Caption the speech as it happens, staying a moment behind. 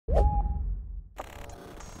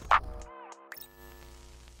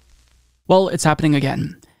Well, it's happening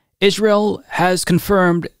again. Israel has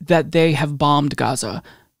confirmed that they have bombed Gaza,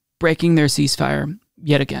 breaking their ceasefire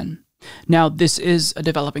yet again. Now, this is a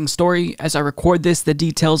developing story. As I record this, the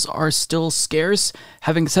details are still scarce.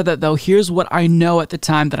 Having said that, though, here's what I know at the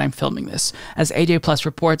time that I'm filming this. As AJ Plus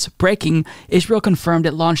reports, breaking, Israel confirmed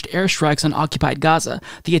it launched airstrikes on occupied Gaza.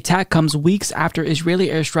 The attack comes weeks after Israeli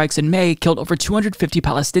airstrikes in May killed over 250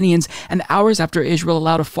 Palestinians and hours after Israel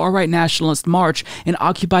allowed a far-right nationalist march in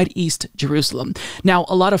occupied East Jerusalem. Now,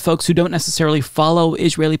 a lot of folks who don't necessarily follow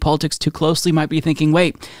Israeli politics too closely might be thinking,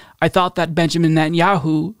 wait, I thought that Benjamin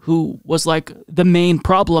Netanyahu, who was like the main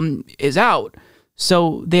problem, is out.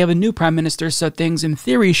 So they have a new prime minister, so things in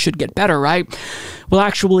theory should get better, right? Well,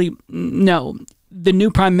 actually, no. The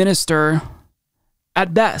new prime minister,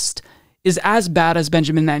 at best, is as bad as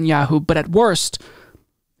Benjamin Netanyahu, but at worst,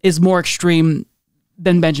 is more extreme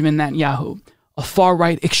than Benjamin Netanyahu. A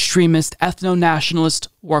far-right extremist, ethno-nationalist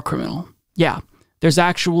war criminal. Yeah. There's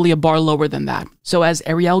actually a bar lower than that. So as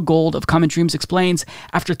Ariel Gold of Common Dreams explains,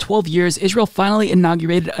 after 12 years, Israel finally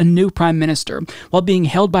inaugurated a new prime minister. While being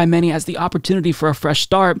hailed by many as the opportunity for a fresh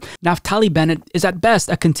start, Naftali Bennett is at best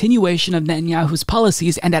a continuation of Netanyahu's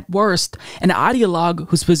policies and at worst, an ideologue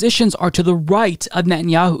whose positions are to the right of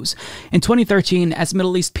Netanyahu's. In 2013, as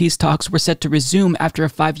Middle East peace talks were set to resume after a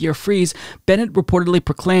 5-year freeze, Bennett reportedly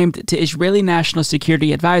proclaimed to Israeli National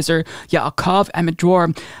Security Advisor Yaakov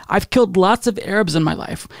Amidror, "I've killed lots of Arabs in my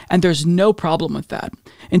life, and there's no problem with that."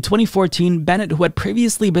 In 2014, Bennett, who had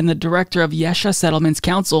previously been the director of Yesha Settlements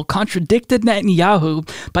Council, contradicted Netanyahu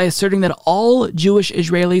by asserting that all Jewish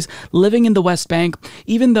Israelis living in the West Bank,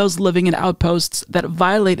 even those living in outposts that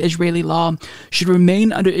violate Israeli law, should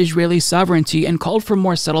remain under Israeli sovereignty and called for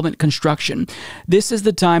more settlement construction. "This is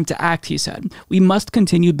the time to act," he said. "We must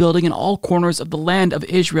continue building in all corners of the land of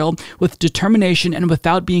Israel with determination and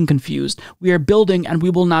without being confused. We are building and we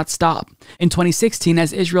will not stop." In 2016,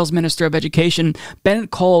 as Israel's Minister of Education,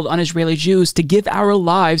 Bennett called on Israeli Jews to give our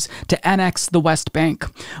lives to annex the West Bank.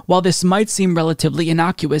 While this might seem relatively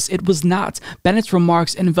innocuous, it was not. Bennett's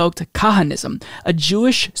remarks invoked Kahanism, a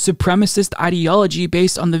Jewish supremacist ideology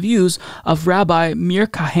based on the views of Rabbi Meir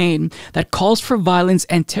Kahane that calls for violence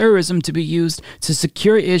and terrorism to be used to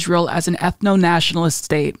secure Israel as an ethno-nationalist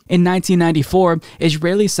state. In 1994,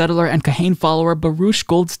 Israeli settler and Kahane follower Baruch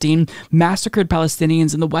Goldstein massacred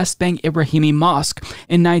Palestinians in the West Bank Ibrahimi Mosque.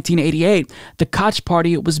 In 1988, the Koch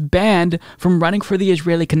Party was banned from running for the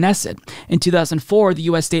Israeli Knesset. In 2004, the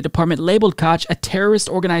U.S. State Department labeled Koch a terrorist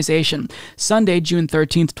organization. Sunday, June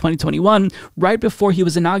 13, 2021, right before he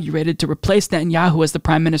was inaugurated to replace Netanyahu as the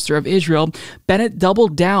Prime Minister of Israel, Bennett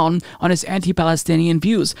doubled down on his anti-Palestinian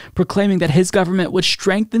views, proclaiming that his government would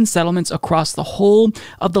strengthen settlements across the whole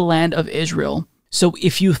of the land of Israel. So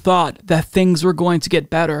if you thought that things were going to get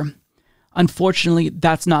better, unfortunately,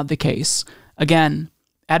 that's not the case. Again,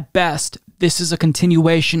 at best, this is a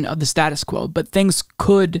continuation of the status quo, but things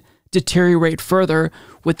could deteriorate further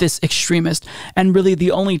with this extremist. And really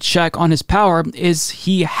the only check on his power is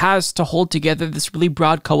he has to hold together this really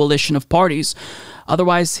broad coalition of parties.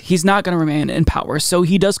 Otherwise, he's not going to remain in power. So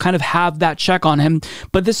he does kind of have that check on him.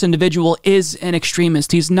 But this individual is an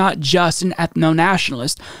extremist. He's not just an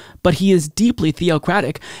ethno-nationalist, but he is deeply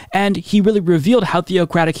theocratic. And he really revealed how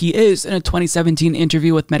theocratic he is in a 2017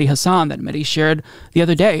 interview with Mehdi Hassan that Mehdi shared the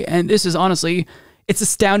other day. And this is honestly, it's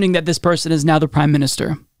astounding that this person is now the prime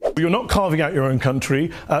minister. You're not carving out your own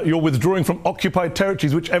country. You're withdrawing from occupied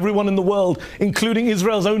territories, which everyone in the world, including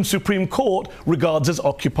Israel's own Supreme Court, regards as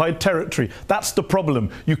occupied territory. That's the problem.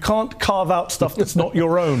 You can't carve out stuff that's not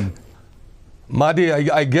your own. Mahdi,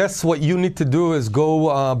 I guess what you need to do is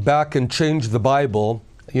go back and change the Bible.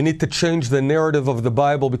 You need to change the narrative of the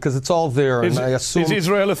Bible because it's all there. And I assume is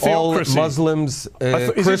Israel a theocracy? All Muslims,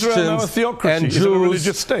 is Christians, Israel now a theocracy? and Is Jews. it a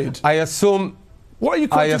religious state? I assume. Why are you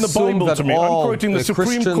quoting the Bible to me? I'm quoting the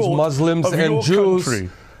Supreme Christians, Court Muslims, of and your Jews. country.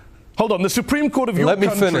 Hold on, the Supreme Court of your country.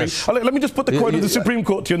 Let me finish. Let me just put the quote of the Supreme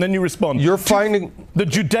Court to you and then you respond. You're finding... The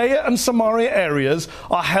Judea and Samaria areas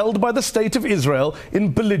are held by the state of Israel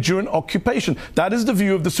in belligerent occupation. That is the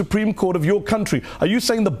view of the Supreme Court of your country. Are you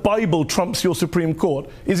saying the Bible trumps your Supreme Court?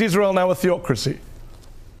 Is Israel now a theocracy?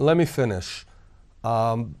 Let me finish.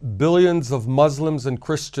 Billions of Muslims and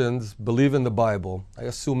Christians believe in the Bible. I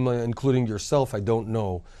assume, including yourself, I don't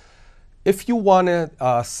know. If you want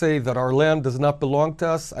to say that our land does not belong to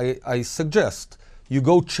us, I suggest you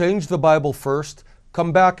go change the Bible first,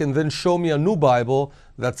 come back and then show me a new Bible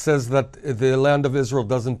that says that the land of Israel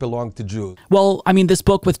doesn't belong to Jews. Well, I mean, this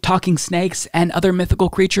book with talking snakes and other mythical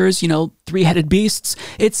creatures, you know, three-headed beasts,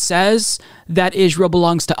 it says that Israel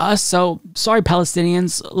belongs to us. So, sorry,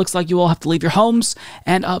 Palestinians, looks like you all have to leave your homes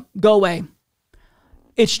and go away.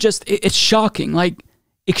 it's shocking. Like,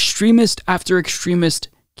 extremist after extremist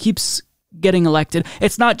keeps getting elected.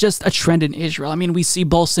 It's not just a trend in Israel. I mean, we see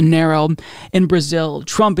Bolsonaro in Brazil,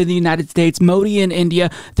 Trump in the United States, Modi in India.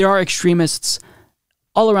 There are extremists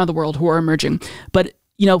all around the world who are emerging. But,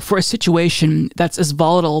 for a situation that's as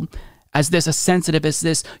volatile as this, as sensitive as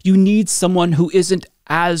this, you need someone who isn't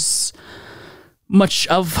as much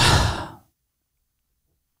of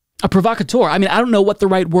a provocateur. I mean, I don't know what the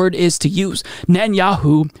right word is to use.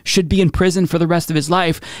 Netanyahu should be in prison for the rest of his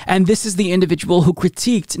life, and this is the individual who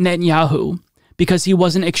critiqued Netanyahu because he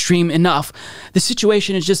wasn't extreme enough. The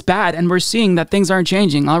situation is just bad, and we're seeing that things aren't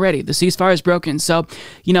changing already. The ceasefire is broken. So,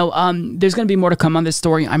 there's going to be more to come on this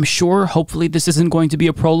story, I'm sure. Hopefully, this isn't going to be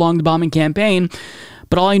a prolonged bombing campaign,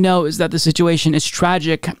 but all I know is that the situation is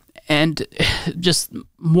tragic, and just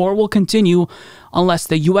more will continue unless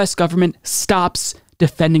the U.S. government stops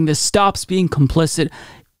defending this, stops being complicit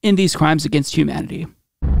in these crimes against humanity.